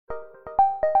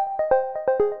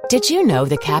Did you know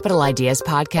the Capital Ideas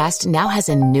podcast now has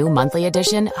a new monthly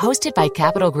edition hosted by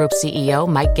Capital Group CEO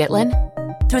Mike Gitlin?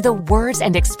 Through the words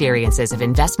and experiences of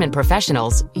investment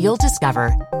professionals, you'll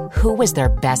discover who was their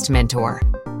best mentor,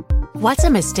 what's a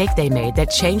mistake they made that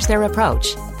changed their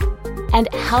approach, and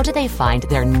how do they find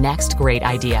their next great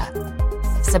idea.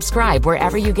 Subscribe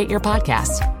wherever you get your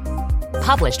podcasts.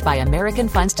 Published by American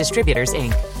Funds Distributors,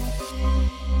 Inc.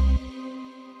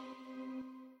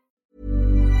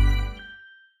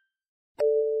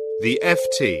 The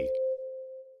FT.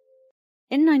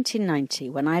 In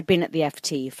 1990, when I had been at the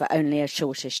FT for only a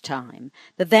shortish time,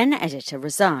 the then editor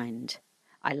resigned.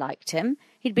 I liked him,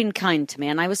 he'd been kind to me,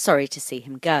 and I was sorry to see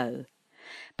him go.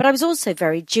 But I was also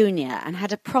very junior and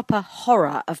had a proper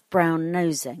horror of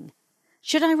brown-nosing.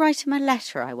 Should I write him a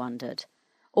letter, I wondered,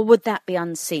 or would that be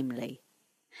unseemly?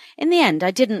 In the end, I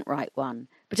didn't write one,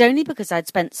 but only because I'd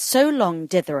spent so long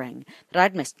dithering that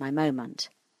I'd missed my moment.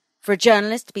 For a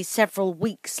journalist to be several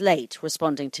weeks late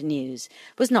responding to news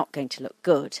was not going to look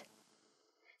good.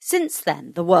 Since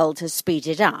then, the world has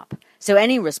speeded up, so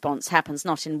any response happens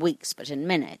not in weeks but in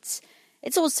minutes.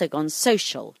 It's also gone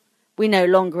social. We no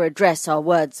longer address our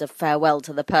words of farewell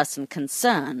to the person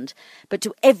concerned, but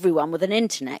to everyone with an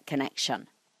internet connection.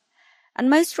 And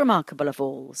most remarkable of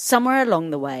all, somewhere along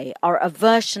the way, our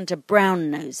aversion to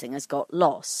brown-nosing has got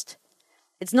lost.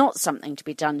 It's not something to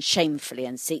be done shamefully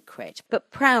and secret, but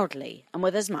proudly and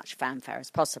with as much fanfare as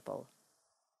possible.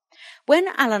 When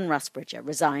Alan Rusbridger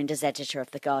resigned as editor of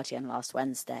The Guardian last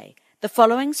Wednesday, the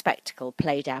following spectacle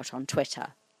played out on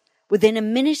Twitter. Within a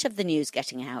minute of the news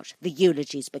getting out, the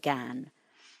eulogies began.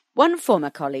 One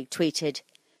former colleague tweeted,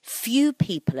 "Few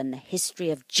people in the history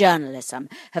of journalism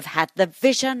have had the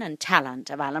vision and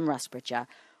talent of Alan Rusbridger,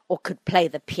 or could play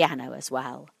the piano as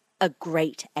well. A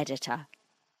great editor."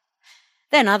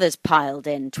 Then others piled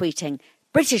in, tweeting,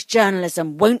 "British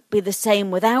journalism won't be the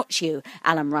same without you,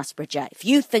 Alan Rusbridger. If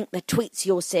you think the tweets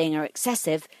you're seeing are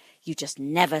excessive, you just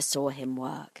never saw him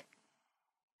work."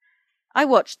 I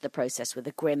watched the process with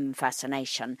a grim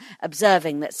fascination,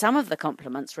 observing that some of the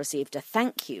compliments received a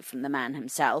thank you from the man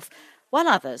himself, while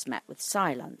others met with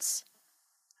silence.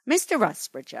 Mr.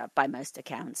 Rusbridger, by most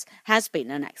accounts, has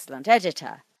been an excellent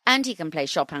editor, and he can play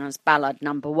Chopin's Ballade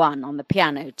No. 1 on the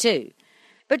piano too.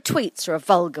 But tweets are a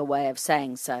vulgar way of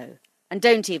saying so, and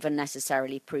don't even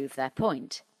necessarily prove their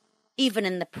point. Even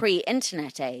in the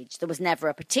pre-internet age, there was never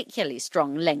a particularly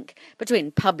strong link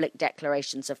between public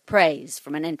declarations of praise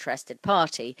from an interested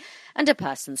party and a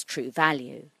person's true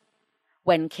value.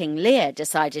 When King Lear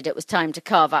decided it was time to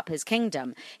carve up his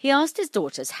kingdom, he asked his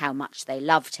daughters how much they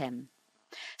loved him.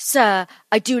 "Sir,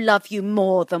 I do love you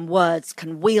more than words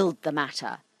can wield the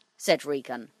matter," said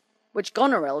Regan, which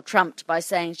Goneril trumped by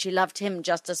saying she loved him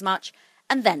just as much,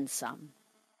 and then some.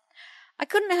 I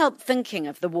couldn't help thinking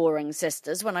of the Warring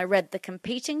Sisters when I read the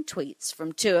competing tweets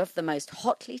from two of the most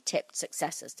hotly tipped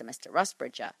successors to Mr.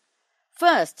 Rusbridger.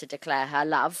 First to declare her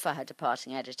love for her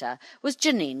departing editor was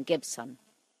Janine Gibson.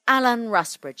 "Alan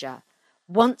Rusbridger,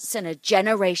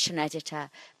 once-in-a-generation editor,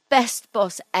 best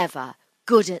boss ever,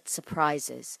 good at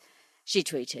surprises," she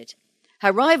tweeted.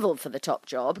 Her rival for the top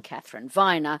job, Catherine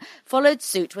Viner, followed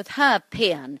suit with her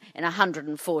paean in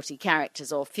 140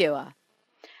 characters or fewer.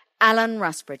 "Alan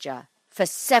Rusbridger, for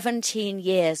 17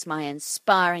 years my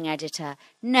inspiring editor,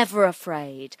 never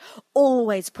afraid,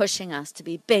 always pushing us to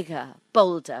be bigger,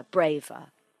 bolder,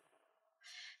 braver."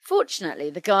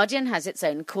 Fortunately, The Guardian has its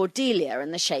own Cordelia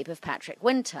in the shape of Patrick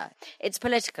Winter, its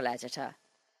political editor.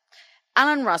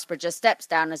 Alan Rusbridger steps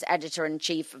down as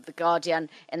editor-in-chief of The Guardian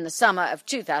in the summer of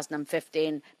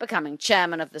 2015, becoming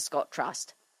chairman of the Scott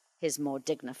Trust. His more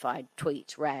dignified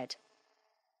tweet read.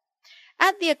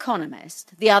 At The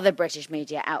Economist, the other British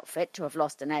media outfit to have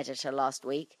lost an editor last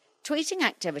week, tweeting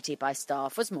activity by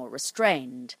staff was more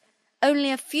restrained.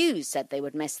 Only a few said they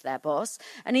would miss their boss,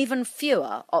 and even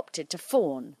fewer opted to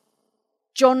fawn.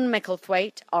 John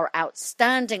Micklethwaite, our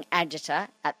outstanding editor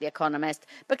at The Economist,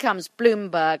 becomes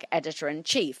Bloomberg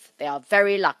editor-in-chief. They are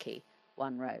very lucky,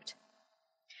 one wrote.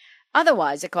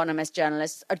 Otherwise, Economist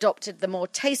journalists adopted the more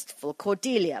tasteful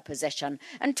Cordelia position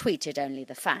and tweeted only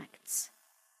the facts.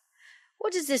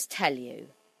 What does this tell you?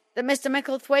 That Mr.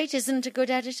 Micklethwaite isn't a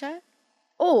good editor?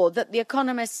 Or that The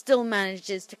Economist still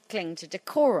manages to cling to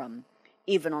decorum,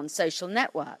 even on social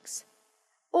networks?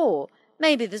 Or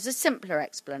maybe there's a simpler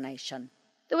explanation.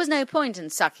 There was no point in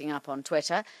sucking up on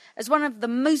Twitter, as one of the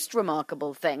most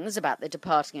remarkable things about the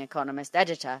departing Economist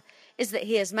editor is that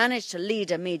he has managed to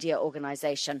lead a media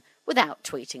organisation without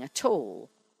tweeting at all.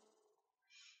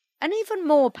 An even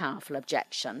more powerful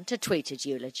objection to tweeted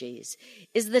eulogies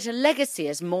is that a legacy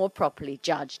is more properly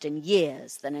judged in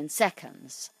years than in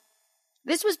seconds.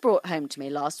 This was brought home to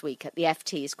me last week at the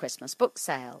FT's Christmas book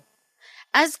sale.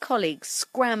 As colleagues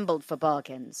scrambled for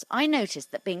bargains, I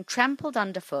noticed that being trampled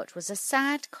underfoot was a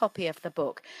sad copy of the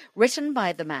book written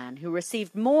by the man who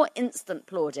received more instant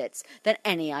plaudits than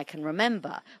any I can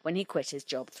remember when he quit his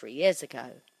job 3 years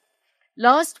ago.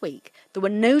 Last week, there were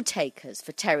no takers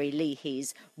for Terry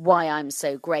Leahy's Why I'm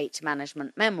So Great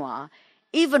management memoir,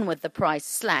 even with the price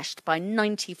slashed by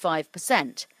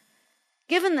 95%.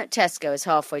 Given that Tesco is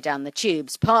halfway down the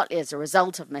tubes, partly as a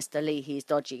result of Mr. Leahy's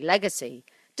dodgy legacy,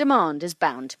 demand is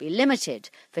bound to be limited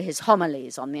for his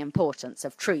homilies on the importance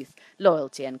of truth,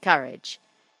 loyalty and courage.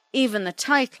 Even the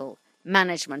title,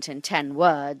 Management in 10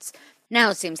 Words,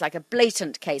 now seems like a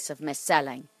blatant case of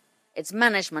mis-selling. It's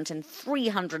management in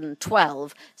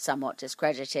 312, somewhat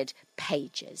discredited,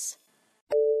 pages.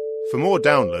 For more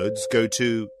downloads, go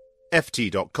to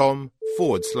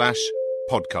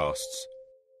ft.com/podcasts.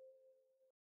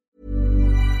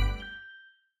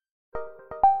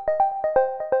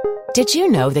 Did you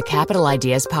know the Capital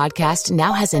Ideas podcast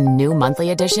now has a new monthly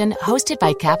edition hosted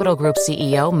by Capital Group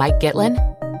CEO Mike Gitlin?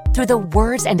 Through the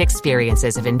words and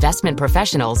experiences of investment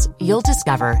professionals, you'll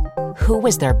discover who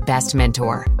was their best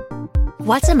mentor,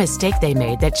 what's a mistake they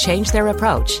made that changed their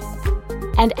approach,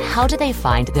 and how do they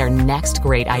find their next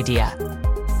great idea.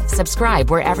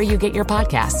 Subscribe wherever you get your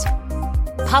podcasts.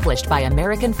 Published by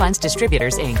American Funds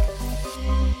Distributors, Inc.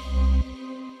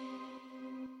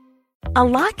 A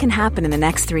lot can happen in the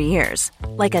next 3 years.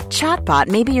 Like a chatbot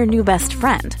may be your new best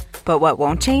friend. But what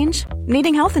won't change?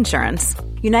 Needing health insurance.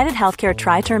 United Healthcare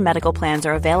Tri-Term Medical Plans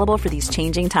are available for these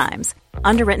changing times.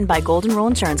 Underwritten by Golden Rule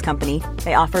Insurance Company,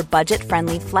 they offer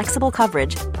budget-friendly, flexible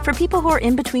coverage for people who are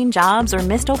in between jobs or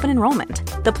missed open enrollment.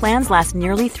 The plans last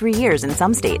nearly 3 years in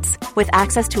some states, with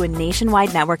access to a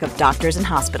nationwide network of doctors and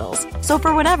hospitals. So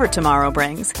for whatever tomorrow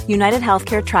brings, United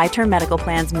Healthcare Tri-Term Medical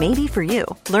Plans may be for you.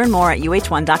 Learn more at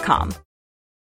uh1.com.